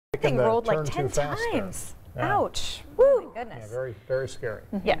thing rolled like 10 times. Yeah. Ouch. Woo. Goodness. Yeah, very, very scary.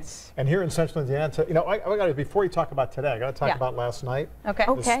 Yes. And here in central Indiana, you know, I got to, before you talk about today, I got to talk about last night. Okay.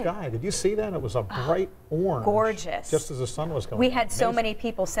 The sky, did you see that? It was a bright orange. Gorgeous. Just as the sun was going. We had so many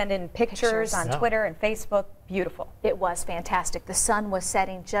people send in pictures on Twitter and Facebook. Beautiful. It was fantastic. The sun was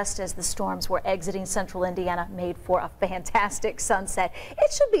setting just as the storms were exiting central Indiana, made for a fantastic sunset.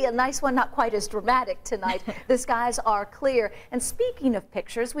 It should be a nice one, not quite as dramatic tonight. The skies are clear. And speaking of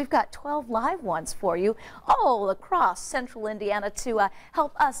pictures, we've got 12 live ones for you all across central Indiana to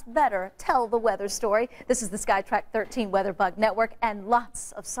help us better tell the weather story. This is the SkyTrak 13 Weather Bug Network, and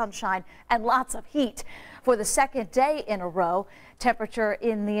lots of sunshine and lots of heat. For the second day in a row, temperature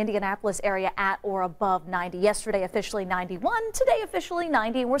in the Indianapolis area at or above 90. Yesterday officially 91, today officially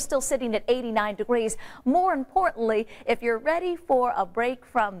 90, and we're still sitting at 89 degrees. More importantly, if you're ready for a break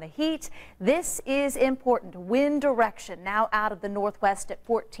from the heat, this is important. Wind direction now out of the northwest at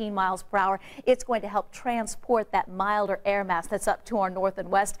 14 miles per hour. It's going to help transport that milder air mass that's up to our north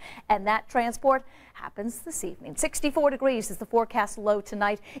and west, and that transport happens this evening. 64 degrees is the forecast low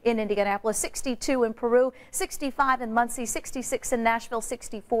tonight in Indianapolis, 62 in Peru, 65 in Muncie, 66 in Nashville,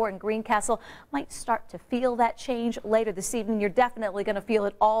 64 in Greencastle. Might start to feel that change later this evening. You're definitely going to feel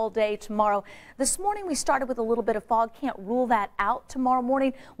it all day tomorrow. This morning we started with a little bit of fog. Can't rule that out tomorrow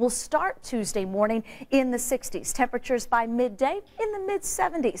morning. We'll start Tuesday morning in the 60s. Temperatures by midday in the mid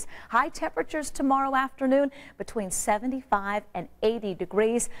 70s. High temperatures tomorrow afternoon between 75 and 80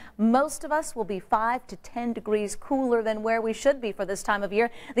 degrees. Most of us will be 5 to 10 degrees cooler than where we should be for this time of year.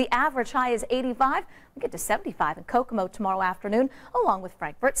 The average high is 85. We get to 75 in Kokomo tomorrow afternoon, along with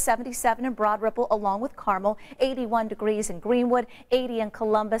Frankfort, 77 in Broad Ripple, along with Carmel, 81 degrees in Greenwood, 80 in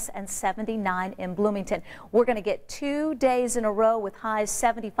Columbus, and 79 in Bloomington. We're going to get 2 days in a row with highs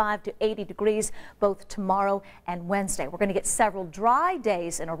 75 to 80 degrees both tomorrow and Wednesday. We're going to get several dry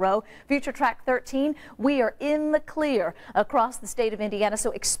days in a row. Future Track 13, we are in the clear across the state of Indiana,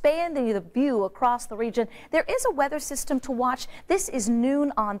 so expanding the view across the region. There is a weather system to watch. This is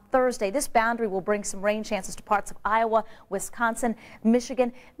noon on Thursday. This boundary will bring some rain chances to parts of Iowa, Wisconsin,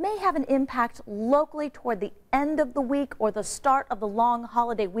 Michigan. May have an impact locally toward the end of the week or the start of the long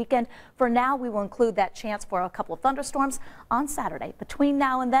holiday weekend. For now, we will include that chance for a couple of thunderstorms on Saturday. Between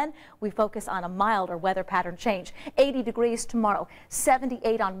now and then, we focus on a milder weather pattern change. 80 degrees tomorrow,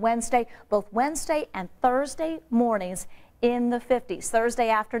 78 on Wednesday, both Wednesday and Thursday mornings in the 50s. Thursday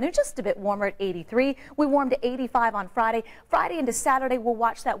afternoon, just a bit warmer at 83. We warm to 85 on Friday. Friday into Saturday, we'll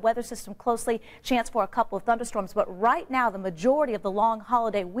watch that weather system closely. Chance for a couple of thunderstorms. But right now, the majority of the long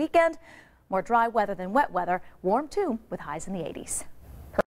holiday weekend, more dry weather than wet weather. Warm too, with highs in the 80s.